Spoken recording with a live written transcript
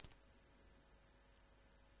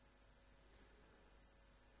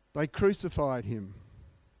They crucified him.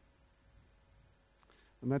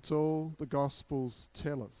 And that's all the Gospels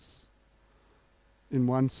tell us, in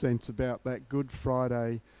one sense, about that Good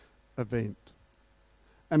Friday event.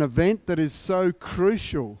 An event that is so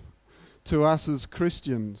crucial to us as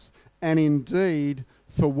Christians, and indeed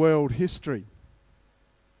for world history.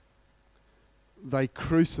 They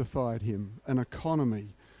crucified him, an economy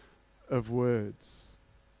of words.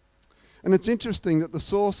 And it's interesting that the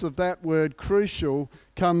source of that word crucial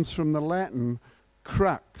comes from the Latin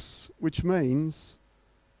crux, which means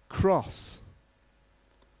cross.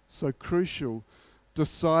 So crucial,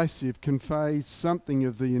 decisive, conveys something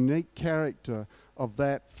of the unique character of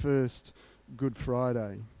that first Good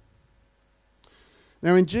Friday.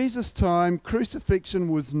 Now, in Jesus' time, crucifixion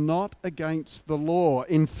was not against the law.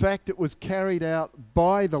 In fact, it was carried out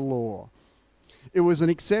by the law. It was an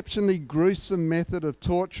exceptionally gruesome method of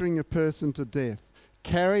torturing a person to death,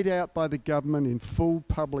 carried out by the government in full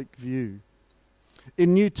public view.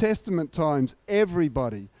 In New Testament times,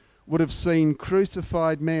 everybody would have seen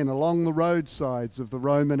crucified men along the roadsides of the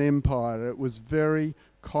Roman Empire. It was very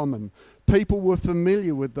common. People were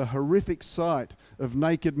familiar with the horrific sight of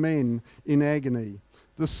naked men in agony,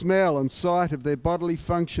 the smell and sight of their bodily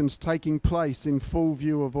functions taking place in full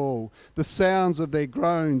view of all, the sounds of their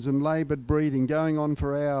groans and laboured breathing going on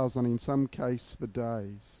for hours and in some case for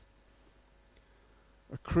days.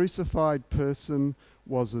 A crucified person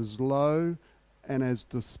was as low and as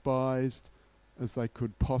despised as they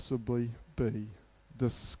could possibly be, the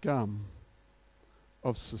scum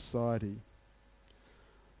of society.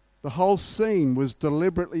 The whole scene was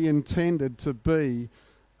deliberately intended to be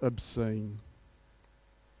obscene.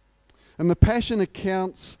 And the Passion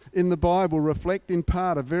accounts in the Bible reflect in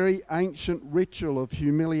part a very ancient ritual of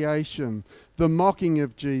humiliation, the mocking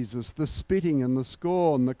of Jesus, the spitting and the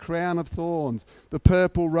scorn, the crown of thorns, the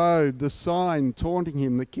purple robe, the sign taunting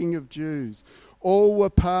him, the King of Jews. All were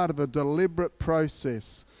part of a deliberate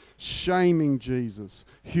process, shaming Jesus,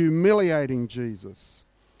 humiliating Jesus,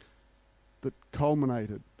 that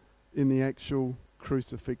culminated in the actual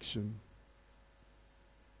crucifixion.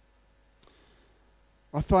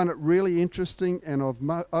 I find it really interesting and of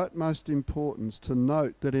utmost importance to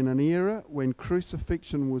note that in an era when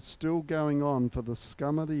crucifixion was still going on for the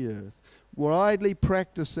scum of the earth, widely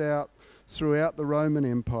practiced out throughout the Roman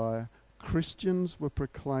Empire, Christians were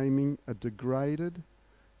proclaiming a degraded,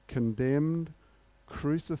 condemned,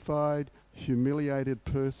 crucified, humiliated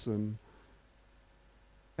person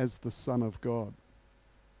as the Son of God.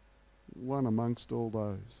 One amongst all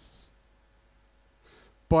those.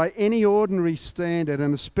 By any ordinary standard,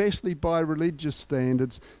 and especially by religious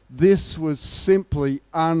standards, this was simply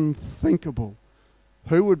unthinkable.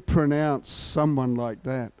 Who would pronounce someone like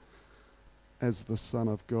that as the Son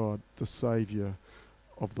of God, the Saviour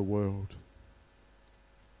of the world?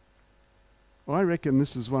 I reckon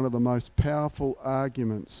this is one of the most powerful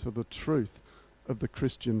arguments for the truth of the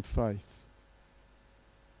Christian faith.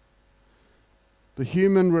 The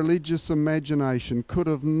human religious imagination could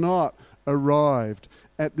have not arrived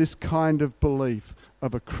at this kind of belief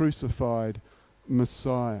of a crucified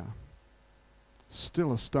Messiah.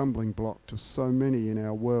 Still a stumbling block to so many in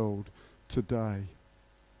our world today.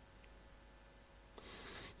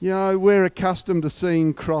 You know, we're accustomed to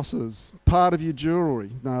seeing crosses, part of your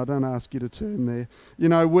jewellery. No, I don't ask you to turn there. You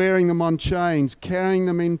know, wearing them on chains, carrying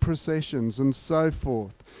them in processions and so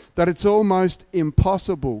forth. That it's almost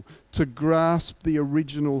impossible to grasp the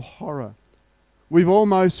original horror. We've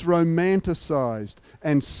almost romanticised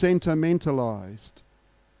and sentimentalised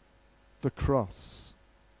the cross.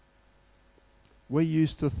 We're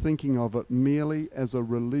used to thinking of it merely as a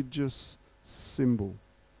religious symbol.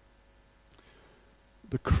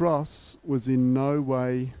 The cross was in no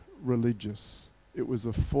way religious. It was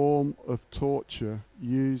a form of torture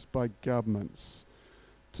used by governments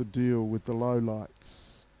to deal with the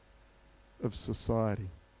lowlights of society.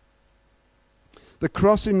 The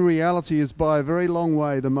cross in reality is by a very long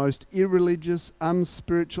way the most irreligious,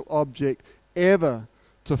 unspiritual object ever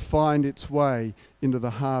to find its way into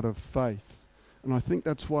the heart of faith. And I think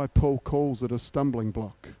that's why Paul calls it a stumbling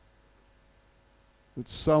block.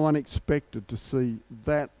 It's so unexpected to see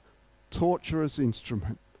that torturous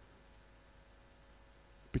instrument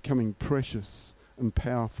becoming precious and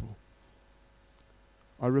powerful.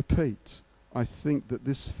 I repeat, I think that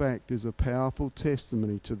this fact is a powerful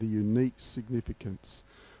testimony to the unique significance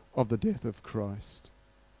of the death of Christ.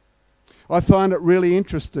 I find it really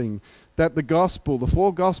interesting that the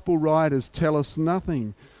four gospel writers tell us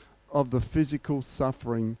nothing of the physical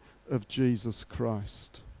suffering of Jesus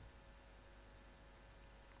Christ.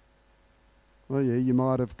 Well, yeah, you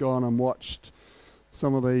might have gone and watched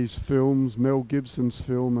some of these films, Mel Gibson's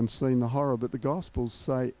film, and seen the horror, but the Gospels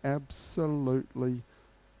say absolutely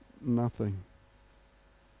nothing.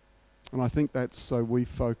 And I think that's so we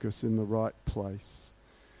focus in the right place.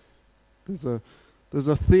 There's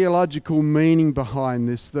a theological meaning behind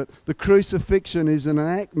this, that the crucifixion is an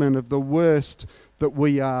enactment of the worst that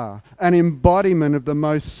we are, an embodiment of the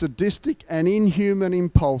most sadistic and inhuman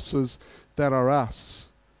impulses that are us,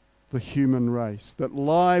 the human race, that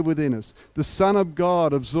lie within us. The Son of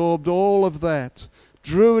God absorbed all of that,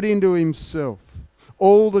 drew it into himself.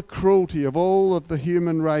 All the cruelty of all of the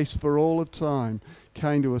human race for all of time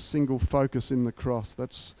came to a single focus in the cross.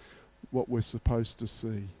 That's what we're supposed to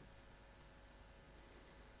see.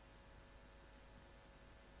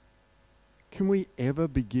 Can we ever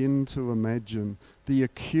begin to imagine the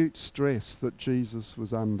acute stress that Jesus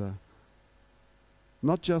was under?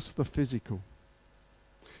 Not just the physical.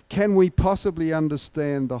 Can we possibly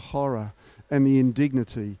understand the horror and the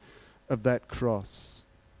indignity of that cross?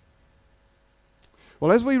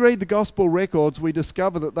 Well, as we read the gospel records, we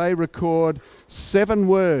discover that they record 7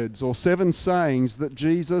 words or 7 sayings that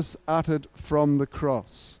Jesus uttered from the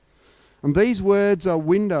cross. And these words are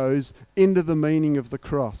windows into the meaning of the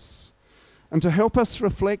cross. And to help us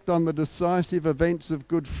reflect on the decisive events of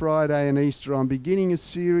Good Friday and Easter, I'm beginning a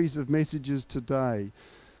series of messages today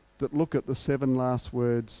that look at the 7 last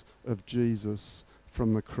words of Jesus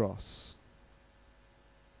from the cross.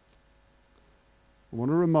 I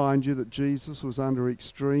want to remind you that Jesus was under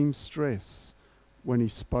extreme stress when he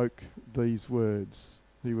spoke these words.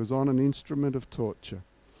 He was on an instrument of torture.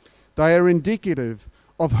 They are indicative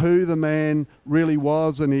of who the man really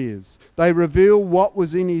was and is. They reveal what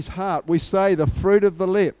was in his heart. We say the fruit of the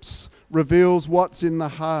lips reveals what's in the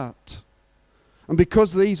heart. And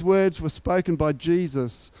because these words were spoken by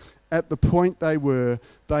Jesus at the point they were,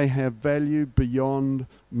 they have value beyond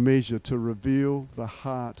measure to reveal the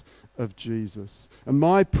heart of Jesus. And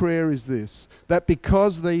my prayer is this, that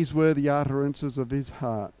because these were the utterances of his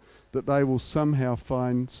heart, that they will somehow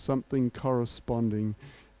find something corresponding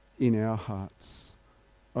in our hearts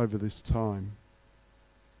over this time.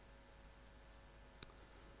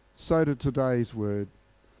 So to today's word.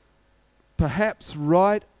 Perhaps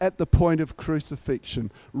right at the point of crucifixion,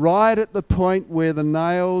 right at the point where the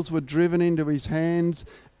nails were driven into his hands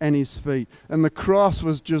and his feet, and the cross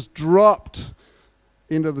was just dropped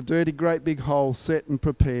into the dirty great big hole set and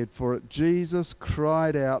prepared for it, Jesus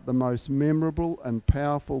cried out the most memorable and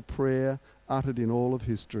powerful prayer uttered in all of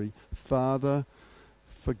history. Father,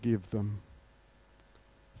 forgive them,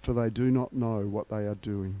 for they do not know what they are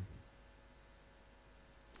doing.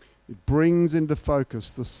 It brings into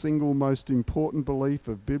focus the single most important belief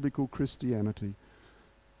of biblical Christianity: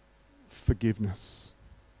 forgiveness.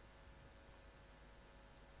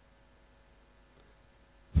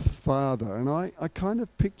 Father, and I kind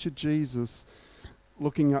of picture Jesus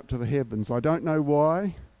looking up to the heavens. I don't know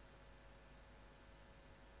why,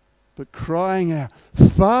 but crying out,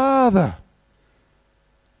 Father!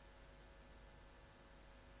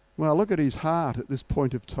 Well, look at his heart at this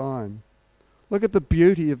point of time. Look at the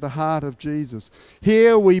beauty of the heart of Jesus.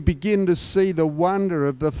 Here we begin to see the wonder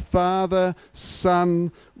of the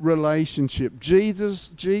Father-Son relationship.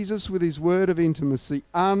 Jesus, with his word of intimacy,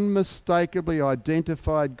 unmistakably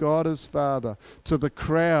identified God as Father to the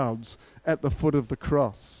crowds at the foot of the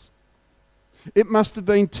cross. It must have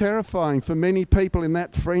been terrifying for many people in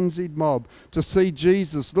that frenzied mob to see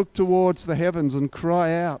Jesus look towards the heavens and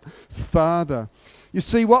cry out, Father. You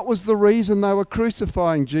see, what was the reason they were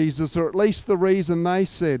crucifying Jesus, or at least the reason they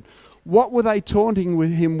said? What were they taunting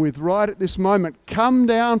him with right at this moment? Come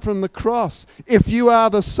down from the cross if you are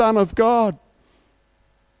the Son of God.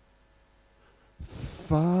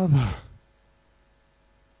 Father.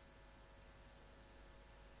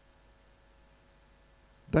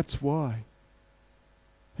 That's why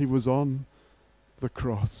he was on the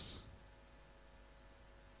cross.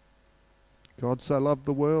 God so loved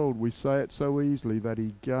the world, we say it so easily, that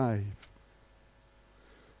he gave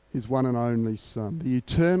his one and only Son. The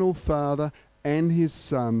eternal Father and his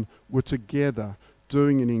Son were together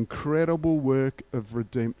doing an incredible work of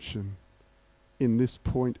redemption in this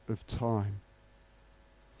point of time.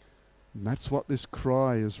 And that's what this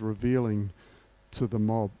cry is revealing to the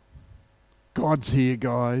mob. God's here,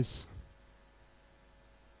 guys.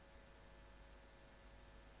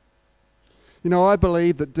 You know, I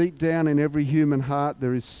believe that deep down in every human heart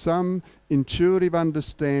there is some intuitive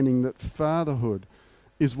understanding that fatherhood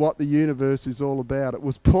is what the universe is all about. It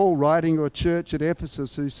was Paul writing to a church at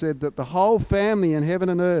Ephesus who said that the whole family in heaven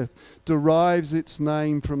and earth derives its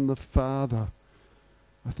name from the Father.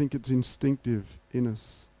 I think it's instinctive in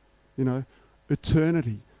us. You know,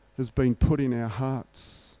 eternity has been put in our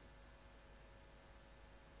hearts.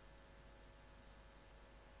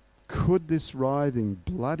 Could this writhing,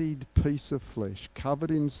 bloodied piece of flesh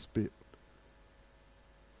covered in spit,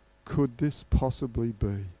 could this possibly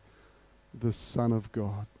be the Son of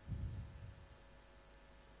God?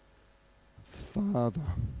 Father.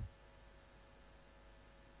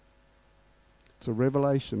 It's a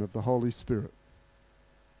revelation of the Holy Spirit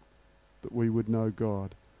that we would know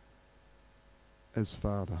God as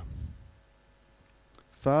Father.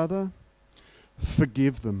 Father,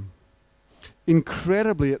 forgive them.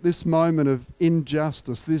 Incredibly, at this moment of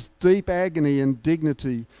injustice, this deep agony and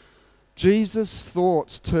dignity, Jesus'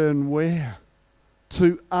 thoughts turn where?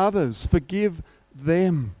 To others. Forgive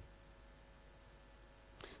them.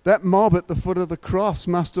 That mob at the foot of the cross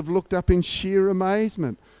must have looked up in sheer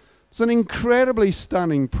amazement. It's an incredibly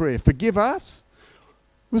stunning prayer. Forgive us?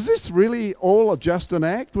 Was this really all just an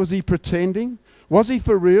act? Was he pretending? Was he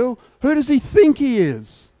for real? Who does he think he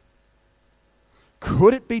is?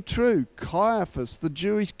 Could it be true? Caiaphas, the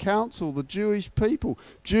Jewish council, the Jewish people,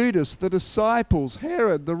 Judas, the disciples,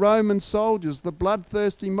 Herod, the Roman soldiers, the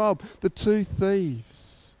bloodthirsty mob, the two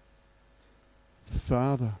thieves.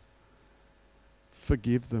 Father,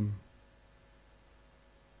 forgive them.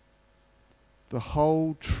 The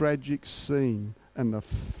whole tragic scene and the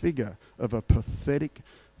figure of a pathetic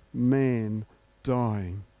man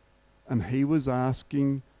dying, and he was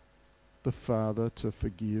asking the Father to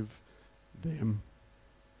forgive them.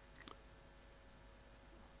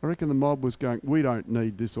 I reckon the mob was going, we don't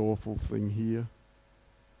need this awful thing here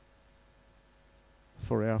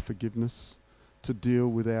for our forgiveness, to deal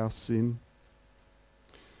with our sin.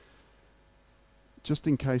 Just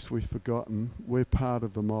in case we've forgotten, we're part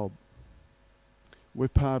of the mob. We're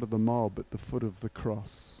part of the mob at the foot of the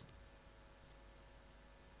cross.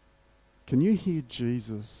 Can you hear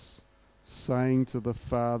Jesus saying to the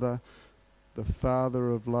Father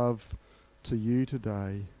of love, to you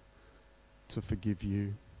today, to forgive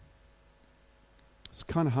you? It's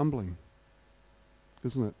kind of humbling,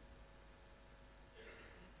 isn't it?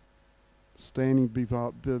 Standing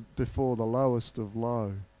before the lowest of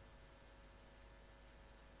low.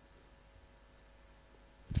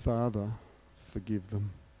 Father, forgive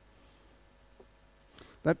them.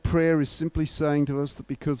 That prayer is simply saying to us that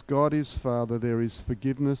because God is Father, there is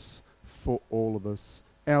forgiveness for all of us.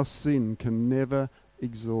 Our sin can never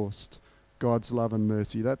exhaust God's love and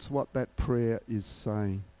mercy. That's what that prayer is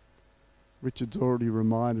saying. Richard's already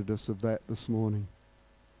reminded us of that this morning.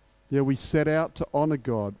 Yeah, we set out to honour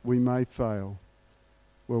God. We may fail.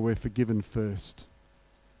 Well, we're forgiven first.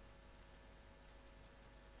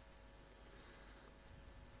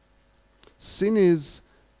 Sin is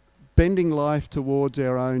bending life towards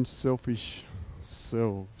our own selfish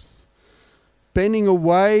selves. Bending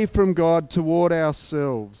away from God toward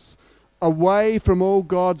ourselves. Away from all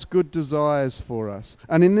God's good desires for us.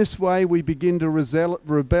 And in this way we begin to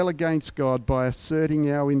rebel against God by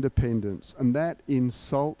asserting our independence. And that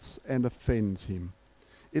insults and offends him.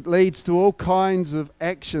 It leads to all kinds of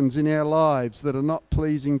actions in our lives that are not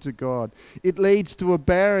pleasing to God. It leads to a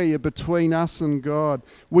barrier between us and God.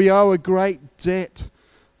 We owe a great debt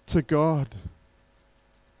to God.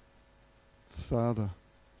 Father,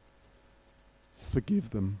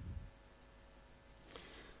 forgive them.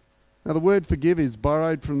 Now, the word forgive is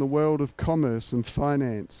borrowed from the world of commerce and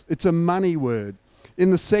finance. It's a money word. In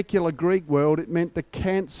the secular Greek world, it meant the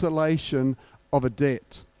cancellation of a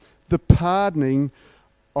debt, the pardoning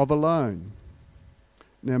of a loan.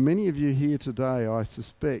 Now, many of you here today, I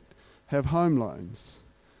suspect, have home loans.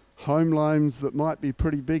 Home loans that might be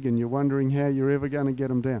pretty big and you're wondering how you're ever going to get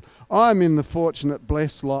them down. I'm in the fortunate,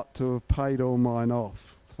 blessed lot to have paid all mine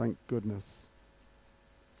off, thank goodness.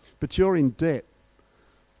 But you're in debt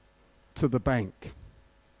to the bank.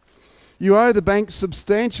 You owe the bank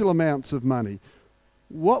substantial amounts of money.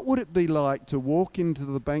 What would it be like to walk into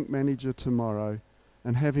the bank manager tomorrow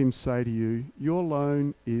and have him say to you, your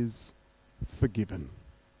loan is forgiven.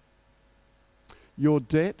 Your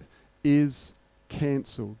debt is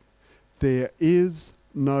cancelled. There is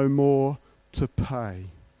no more to pay.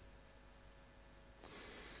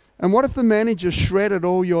 And what if the manager shredded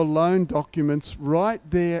all your loan documents right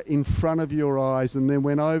there in front of your eyes and then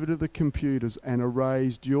went over to the computers and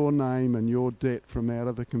erased your name and your debt from out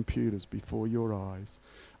of the computers before your eyes?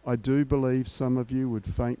 I do believe some of you would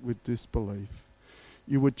faint with disbelief.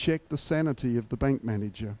 You would check the sanity of the bank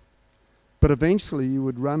manager. But eventually you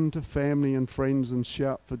would run to family and friends and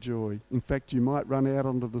shout for joy. In fact, you might run out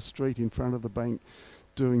onto the street in front of the bank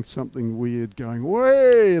doing something weird, going,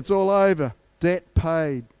 "Way, it's all over. Debt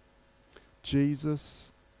paid."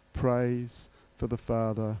 Jesus prays for the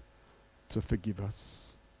Father to forgive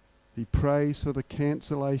us. He prays for the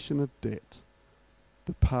cancellation of debt,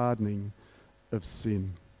 the pardoning of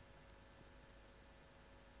sin.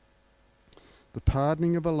 The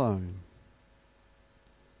pardoning of a loan.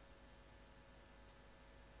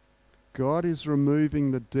 God is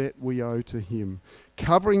removing the debt we owe to him,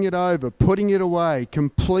 covering it over, putting it away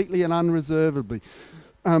completely and unreservedly,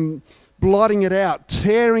 blotting it out,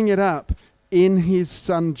 tearing it up in his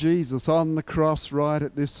Son Jesus on the cross right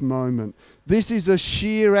at this moment. This is a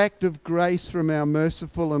sheer act of grace from our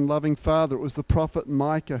merciful and loving Father. It was the prophet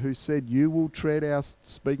Micah who said, "You will tread our,"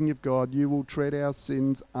 speaking of God, "you will tread our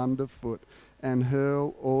sins underfoot and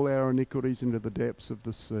hurl all our iniquities into the depths of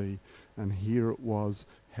the sea." And here it was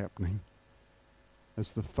happening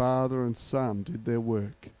as the Father and Son did their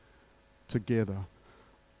work together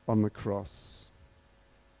on the cross.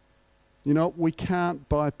 You know, we can't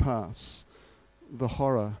bypass the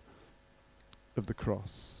horror of the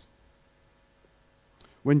cross.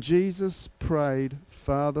 When Jesus prayed,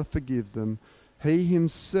 "Father, forgive them," he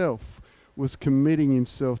himself was committing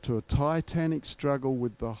himself to a titanic struggle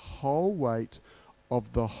with the whole weight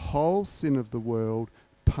of the whole sin of the world,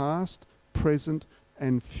 past, present,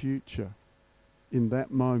 and future, in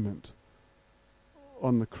that moment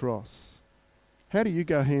on the cross. How do you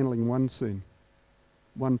go handling one sin?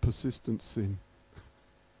 One persistent sin.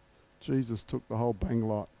 Jesus took the whole bang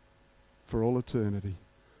lot for all eternity.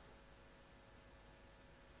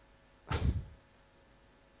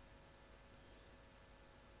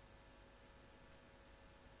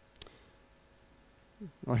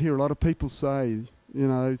 I hear a lot of people say, you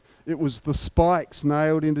know, it was the spikes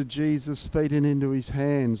nailed into Jesus' feet and into his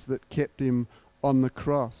hands that kept him on the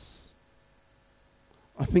cross.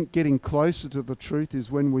 I think getting closer to the truth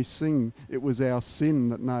is when we sing, "It was our sin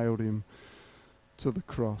that nailed him to the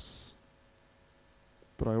cross."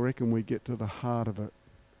 But I reckon we get to the heart of it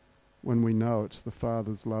when we know it's the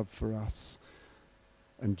Father's love for us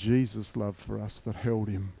and Jesus' love for us that held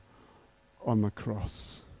him on the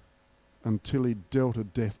cross until he dealt a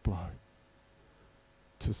death blow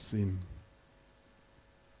to sin.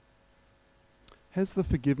 Has the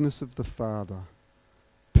forgiveness of the Father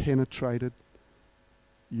penetrated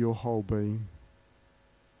your whole being?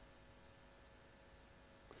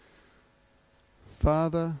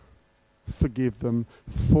 Father, forgive them,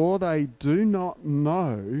 for they do not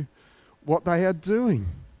know what they are doing.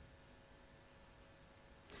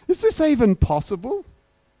 Is this even possible?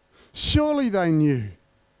 Surely they knew.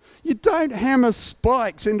 You don't hammer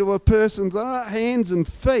spikes into a person's hands and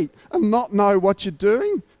feet and not know what you're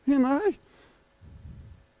doing, you know.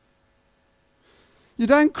 You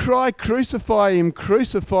don't cry, crucify him,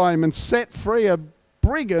 and set free a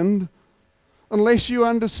brigand unless you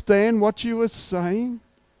understand what you were saying.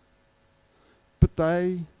 But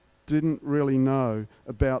they didn't really know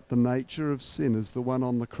about the nature of sin as the one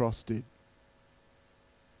on the cross did,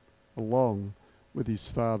 along with his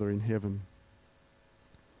Father in heaven.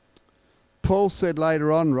 Paul said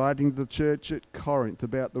later on, writing to the church at Corinth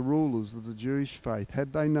about the rulers of the Jewish faith,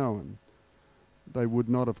 had they known, they would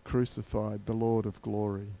not have crucified the Lord of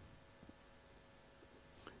glory.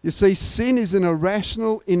 You see, sin is an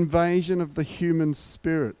irrational invasion of the human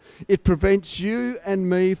spirit. It prevents you and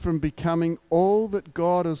me from becoming all that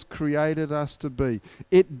God has created us to be.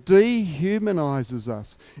 It dehumanizes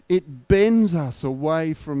us. It bends us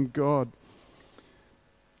away from God.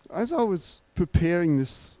 As I was preparing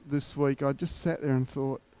this week, I just sat there and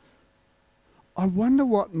thought, I wonder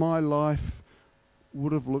what my life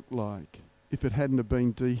would have looked like if it hadn't have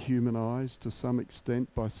been dehumanized to some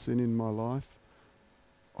extent by sin in my life.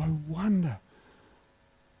 I wonder.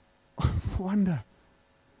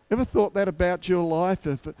 Ever thought that about your life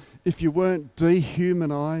if you weren't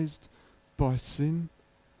dehumanized by sin?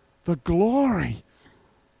 The glory.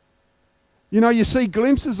 You know, you see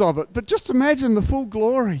glimpses of it, but just imagine the full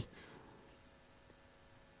glory.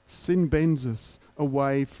 Sin bends us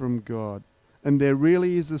away from God, and there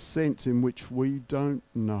really is a sense in which we don't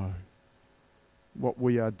know what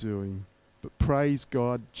we are doing. But praise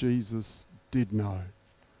God, Jesus did know,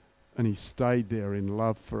 and he stayed there in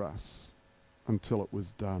love for us until it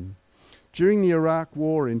was done. During the Iraq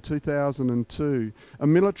War in 2002, a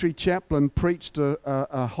military chaplain preached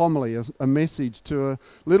a homily, a message to a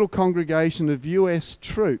little congregation of US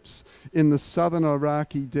troops in the southern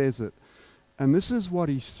Iraqi desert. And this is what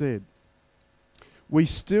he said: "We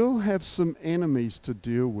still have some enemies to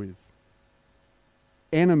deal with."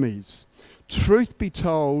 Enemies. Truth be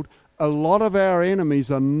told, a lot of our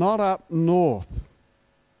enemies are not up north.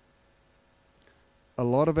 A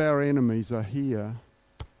lot of our enemies are here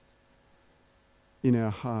in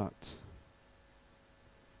our heart.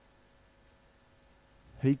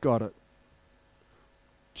 He got it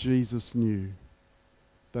Jesus knew.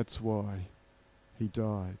 That's why he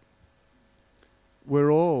died.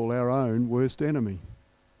 We're all our own worst enemy.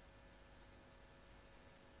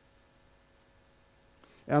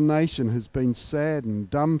 Our nation has been saddened,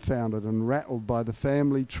 dumbfounded and rattled by the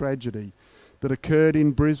family tragedy that occurred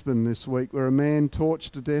in Brisbane this week, where a man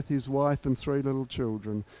torched to death his wife and 3 little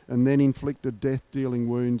children and then inflicted death-dealing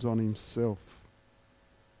wounds on himself.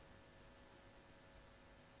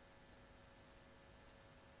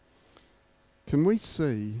 Can we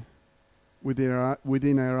see within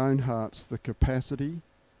our own hearts the capacity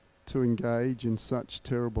to engage in such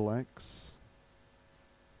terrible acts?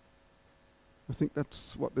 I think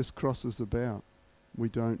that's what this cross is about. We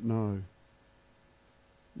don't know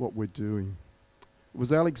what we're doing. It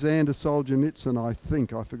was Alexander Solzhenitsyn,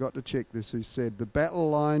 I forgot to check this, who said, "The battle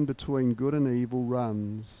line between good and evil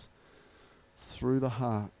runs through the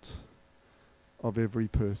heart of every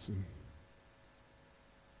person."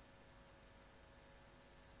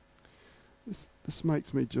 This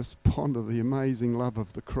makes me just ponder the amazing love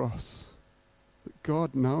of the cross. That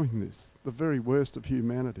God, knowing this, the very worst of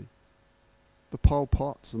humanity, the Pol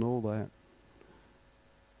Pots and all that,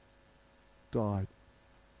 died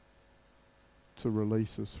to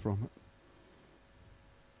release us from it.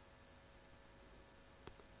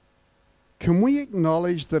 Can we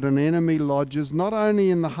acknowledge that an enemy lodges not only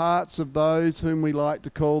in the hearts of those whom we like to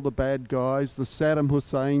call the bad guys, the Saddam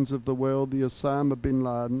Husseins of the world, the Osama bin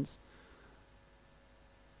Ladens,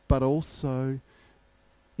 but also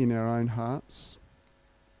in our own hearts?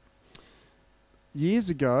 Years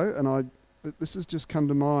ago, and this has just come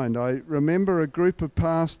to mind, I remember a group of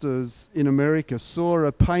pastors in America saw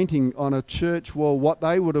a painting on a church wall, what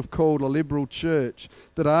they would have called a liberal church,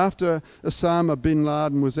 that after Osama bin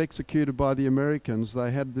Laden was executed by the Americans,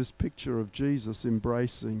 they had this picture of Jesus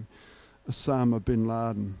embracing Osama bin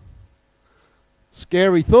Laden.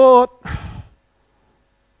 Scary thought.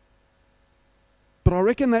 But I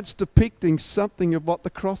reckon that's depicting something of what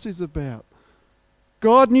the cross is about.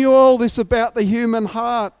 God knew all this about the human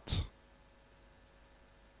heart.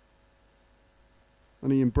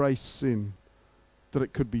 And he embraced sin that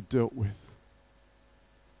it could be dealt with.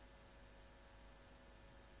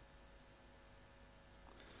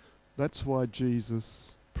 That's why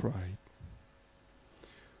Jesus prayed,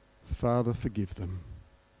 "Father, forgive them,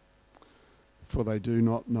 for they do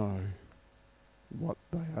not know what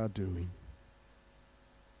they are doing."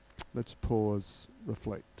 Let's pause,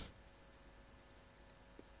 reflect.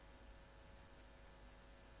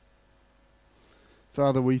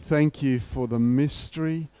 Father, we thank you for the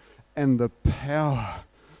mystery and the power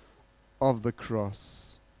of the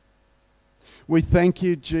cross. We thank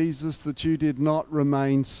you, Jesus, that you did not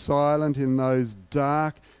remain silent in those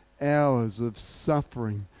dark hours of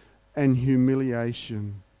suffering and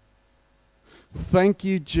humiliation. Thank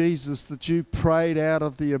you, Jesus, that you prayed out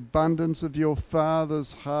of the abundance of your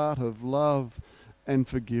Father's heart of love and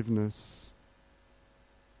forgiveness.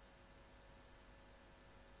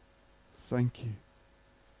 Thank you.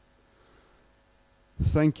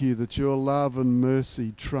 Thank you that your love and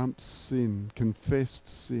mercy trumps sin, confessed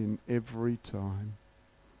sin every time.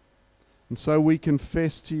 And so we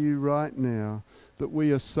confess to you right now that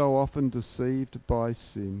we are so often deceived by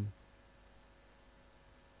sin.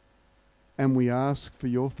 And we ask for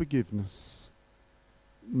your forgiveness,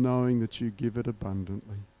 knowing that you give it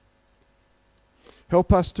abundantly.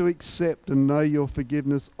 Help us to accept and know your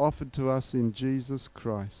forgiveness offered to us in Jesus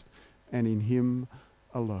Christ and in him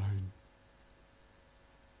alone.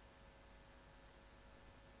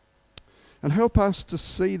 And help us to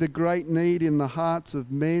see the great need in the hearts of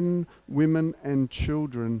men, women, and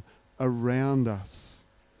children around us.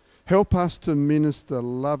 Help us to minister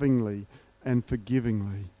lovingly and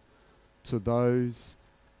forgivingly to those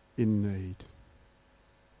in need.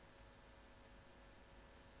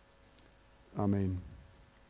 Amen.